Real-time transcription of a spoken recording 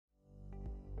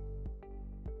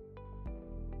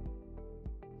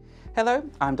Hello,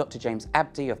 I'm Dr. James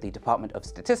Abdi of the Department of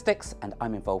Statistics, and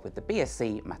I'm involved with the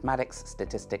BSc Mathematics,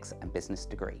 Statistics and Business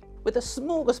degree. With a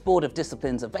smorgasbord of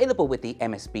disciplines available with the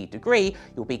MSB degree,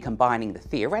 you'll be combining the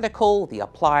theoretical, the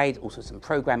applied, also some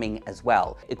programming as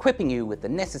well, equipping you with the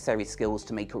necessary skills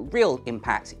to make a real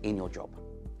impact in your job.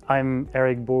 I'm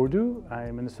Eric Bordu.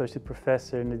 I'm an associate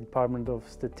professor in the Department of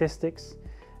Statistics,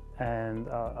 and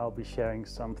I'll be sharing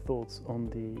some thoughts on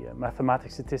the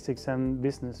Mathematics, Statistics and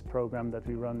Business program that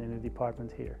we run in the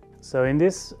department here. So in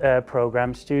this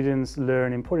program, students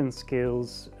learn important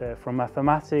skills from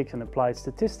mathematics and applied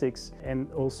statistics,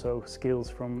 and also skills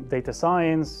from data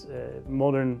science,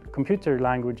 modern computer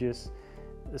languages,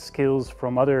 skills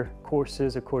from other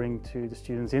courses according to the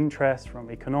students' interests, from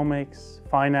economics,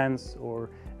 finance or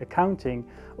accounting,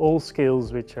 all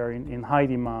skills which are in high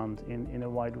demand in a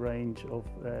wide range of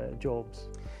jobs.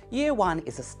 Year 1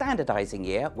 is a standardizing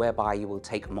year whereby you will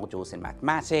take modules in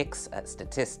mathematics,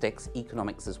 statistics,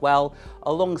 economics as well,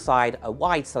 alongside a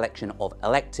wide selection of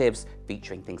electives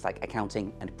featuring things like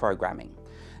accounting and programming.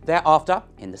 Thereafter,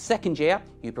 in the second year,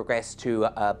 you progress to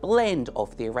a blend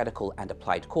of theoretical and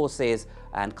applied courses,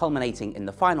 and culminating in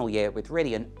the final year with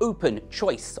really an open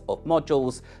choice of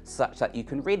modules such that you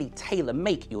can really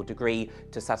tailor-make your degree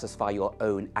to satisfy your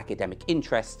own academic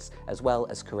interests as well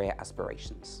as career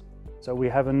aspirations. So we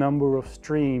have a number of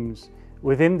streams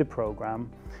within the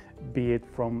program, be it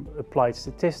from applied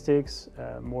statistics,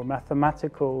 more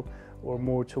mathematical, or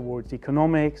more towards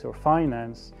economics or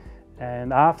finance.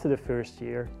 And after the first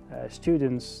year,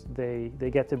 students, they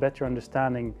get a better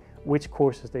understanding which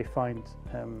courses they find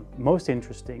most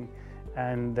interesting,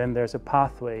 and then there's a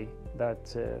pathway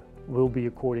that will be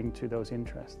according to those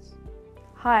interests.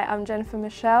 Hi, I'm Jennifer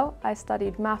Michelle. I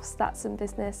studied Maths, Stats and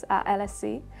Business at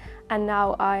LSE, and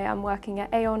now I am working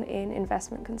at Aon in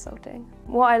investment consulting.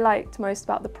 What I liked most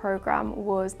about the programme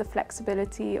was the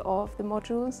flexibility of the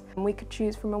modules. We could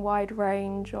choose from a wide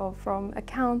range from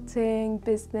accounting,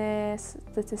 business,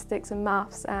 statistics and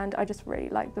maths, and I just really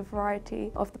liked the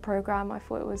variety of the programme. I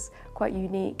thought it was quite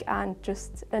unique and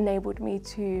just enabled me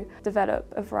to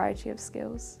develop a variety of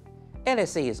skills.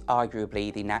 LSE is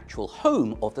arguably the natural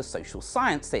home of the social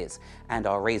sciences, and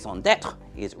our raison d'etre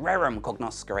is rerum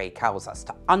cognoscere causas,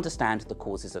 to understand the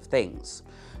causes of things.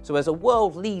 So as a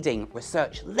world-leading,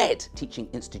 research-led teaching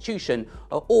institution,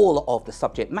 all of the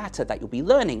subject matter that you'll be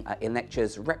learning in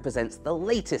lectures represents the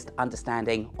latest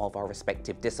understanding of our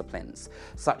respective disciplines,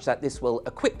 such that this will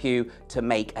equip you to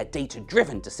make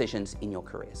data-driven decisions in your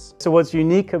careers. So what's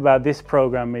unique about this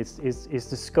program is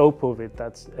the scope of it.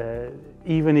 That's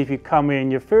even if you come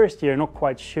in your first year not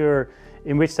quite sure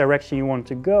in which direction you want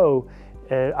to go,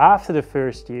 after the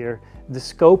first year, the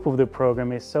scope of the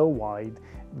program is so wide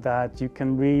that you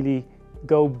can really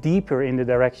go deeper in the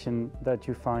direction that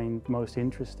you find most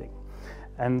interesting.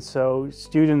 And so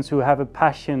students who have a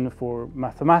passion for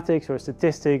mathematics or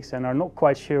statistics and are not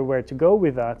quite sure where to go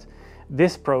with that,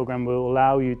 this program will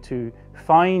allow you to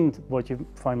find what you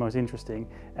find most interesting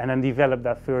and then develop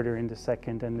that further in the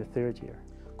second and the third year.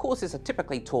 Courses are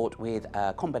typically taught with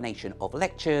a combination of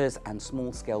lectures and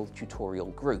small-scale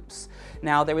tutorial groups.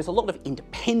 Now, there is a lot of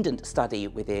independent study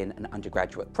within an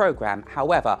undergraduate program.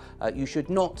 However, you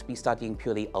should not be studying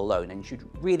purely alone, and you should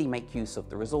really make use of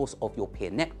the resource of your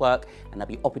peer network, and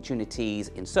there'll be opportunities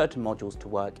in certain modules to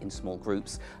work in small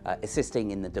groups, assisting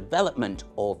in the development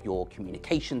of your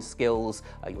communication skills,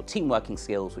 your team working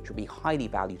skills, which will be highly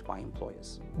valued by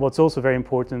employers. What's also very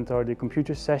important are the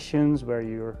computer sessions where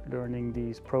you're learning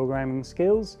these programming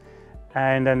skills,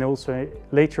 and then also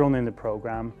later on in the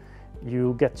program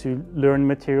you'll get to learn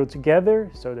material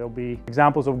together. So there'll be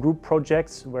examples of group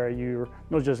projects where you're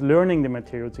not just learning the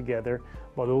material together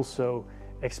but also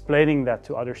explaining that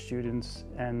to other students,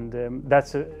 and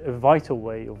that's a vital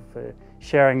way of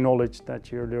sharing knowledge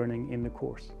that you're learning in the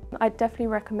course. I definitely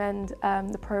recommend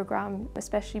the programme,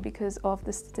 especially because of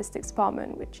the statistics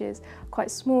department, which is quite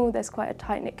small. There's quite a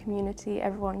tight-knit community,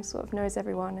 everyone sort of knows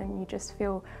everyone and you just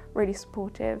feel really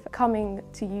supportive. Coming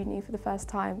to uni for the first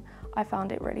time, I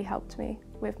found it really helped me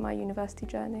with my university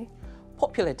journey.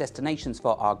 Popular destinations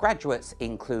for our graduates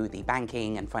include the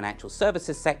banking and financial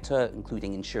services sector,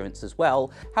 including insurance as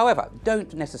well. However,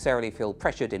 don't necessarily feel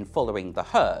pressured in following the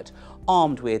herd.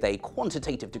 Armed with a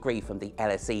quantitative degree from the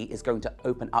LSE is going to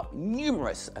open up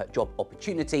numerous job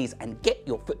opportunities and get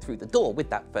your foot through the door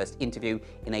with that first interview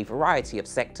in a variety of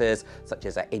sectors, such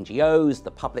as NGOs,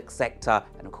 the public sector,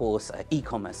 and of course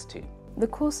e-commerce too. The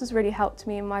course has really helped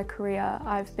me in my career.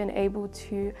 I've been able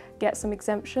to get some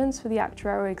exemptions for the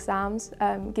actuarial exams,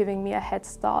 giving me a head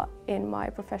start in my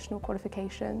professional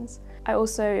qualifications. I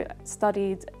also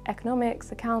studied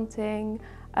economics, accounting,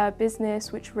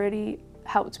 business, which really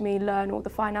helped me learn all the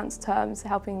finance terms,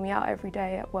 helping me out every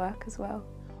day at work as well.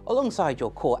 Alongside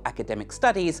your core academic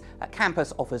studies,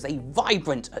 campus offers a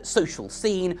vibrant social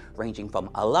scene ranging from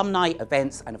alumni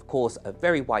events and of course a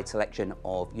very wide selection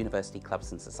of university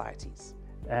clubs and societies.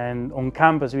 And on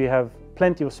campus we have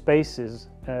plenty of spaces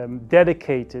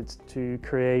dedicated to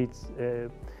create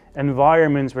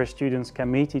environments where students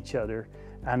can meet each other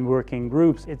and work in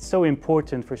groups. It's so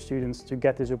important for students to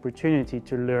get this opportunity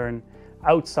to learn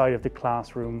outside of the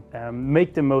classroom,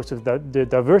 make the most of the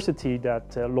diversity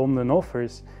that London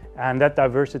offers, and that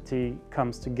diversity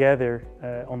comes together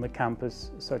on the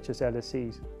campus such as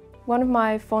LSE's. One of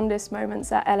my fondest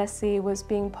moments at LSE was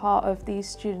being part of the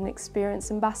student experience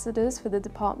ambassadors for the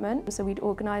department. So we'd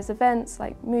organise events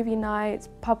like movie nights,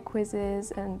 pub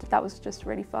quizzes, and that was just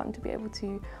really fun to be able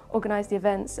to organise the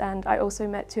events. And I also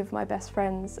met two of my best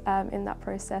friends in that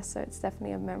process, so it's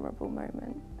definitely a memorable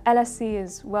moment. LSE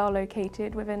is well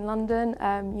located within London.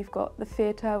 You've got the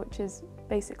theatre, which is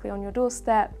basically on your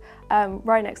doorstep,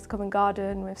 right next to Covent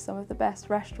Garden with some of the best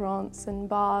restaurants and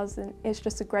bars, and it's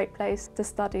just a great place to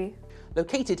study.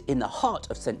 Located in the heart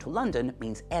of central London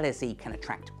means LSE can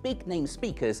attract big-name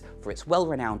speakers for its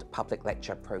well-renowned public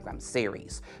lecture programme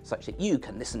series, such that you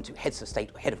can listen to heads of state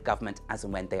or head of government as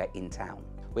and when they are in town.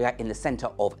 We are in the centre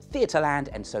of Theatreland,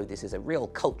 and so this is a real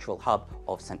cultural hub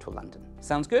of central London.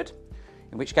 Sounds good?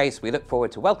 In which case we look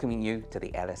forward to welcoming you to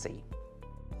the LSE.